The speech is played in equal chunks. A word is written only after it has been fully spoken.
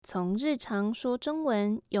从日常说中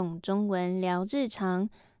文，用中文聊日常，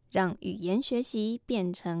让语言学习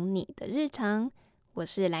变成你的日常。我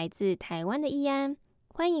是来自台湾的易安，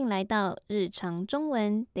欢迎来到日常中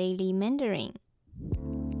文 Daily Mandarin。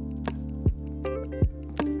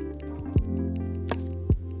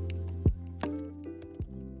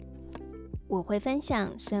我会分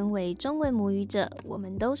享身为中文母语者，我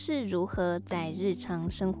们都是如何在日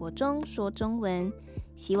常生活中说中文，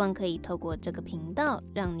希望可以透过这个频道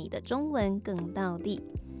让你的中文更道地。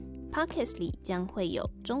 Podcast 里将会有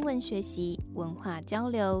中文学习、文化交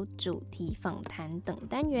流、主题访谈等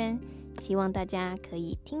单元，希望大家可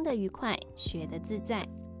以听得愉快，学得自在。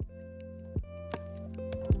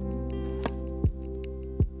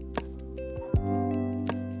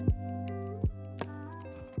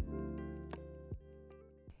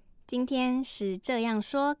今天是这样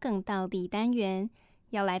说更道地单元，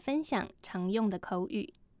要来分享常用的口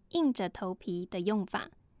语硬着头皮的用法。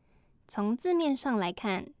从字面上来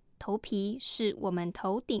看，头皮是我们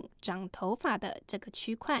头顶长头发的这个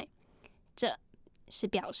区块，这是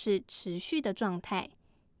表示持续的状态，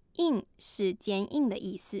硬是坚硬的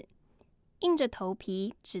意思。硬着头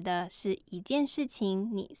皮指的是一件事情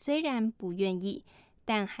你虽然不愿意，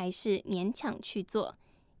但还是勉强去做，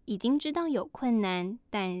已经知道有困难，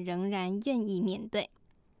但仍然愿意面对。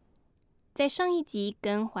在上一集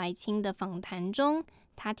跟怀清的访谈中，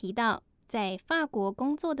他提到在法国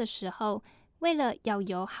工作的时候，为了要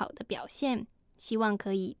有好的表现，希望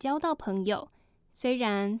可以交到朋友，虽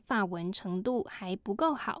然法文程度还不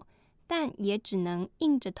够好，但也只能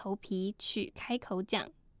硬着头皮去开口讲，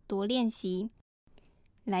多练习。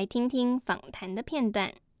来听听访谈的片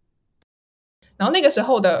段。然后那个时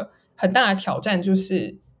候的很大的挑战就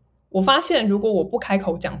是，我发现如果我不开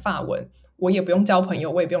口讲法文，我也不用交朋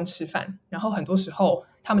友，我也不用吃饭，然后很多时候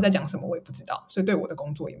他们在讲什么我也不知道，所以对我的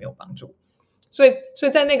工作也没有帮助。所以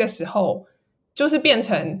在那个时候就是变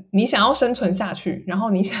成你想要生存下去，然后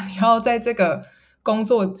你想要在这个工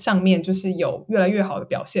作上面就是有越来越好的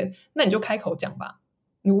表现，那你就开口讲吧，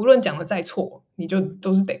你无论讲的再错，你就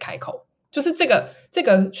都是得开口。就是这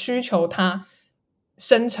个需求它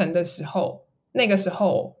生成的时候，那个时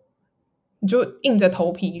候你就硬着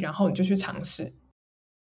头皮，然后你就去尝试。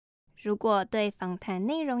如果对访谈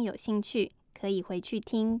内容有兴趣，可以回去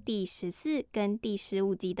听第14跟第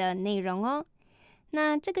15集的内容哦。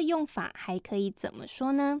那这个用法还可以怎么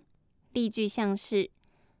说呢？例句像是，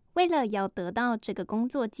为了要得到这个工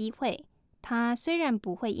作机会，他虽然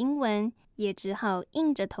不会英文，也只好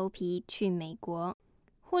硬着头皮去美国。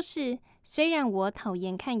或是，虽然我讨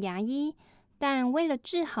厌看牙医，但为了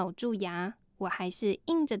治好蛀牙，我还是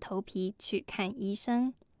硬着头皮去看医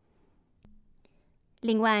生。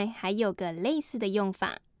另外还有个类似的用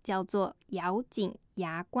法，叫做咬紧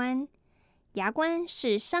牙关。牙关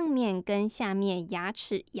是上面跟下面牙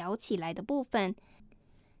齿咬起来的部分，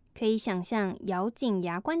可以想象咬紧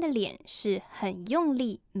牙关的脸是很用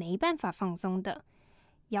力，没办法放松的。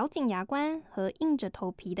咬紧牙关和硬着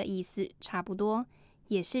头皮的意思差不多，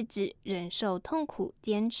也是指忍受痛苦，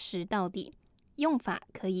坚持到底。用法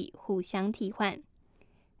可以互相替换。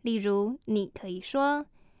例如，你可以说，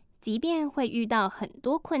即便会遇到很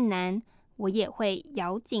多困难，我也会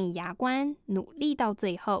咬紧牙关，努力到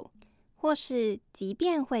最后。或是，即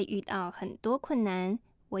便会遇到很多困难，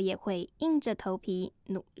我也会硬着头皮，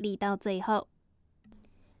努力到最后。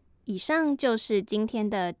以上就是今天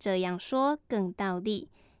的这样说更道地。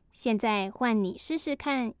现在换你试试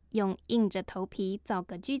看，用硬着头皮造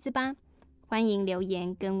个句子吧。欢迎留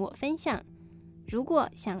言跟我分享。如果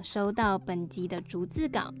想收到本集的逐字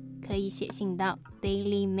稿，可以写信到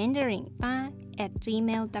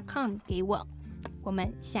dailymandarin8@gmail.com 给我。我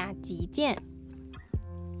们下集见。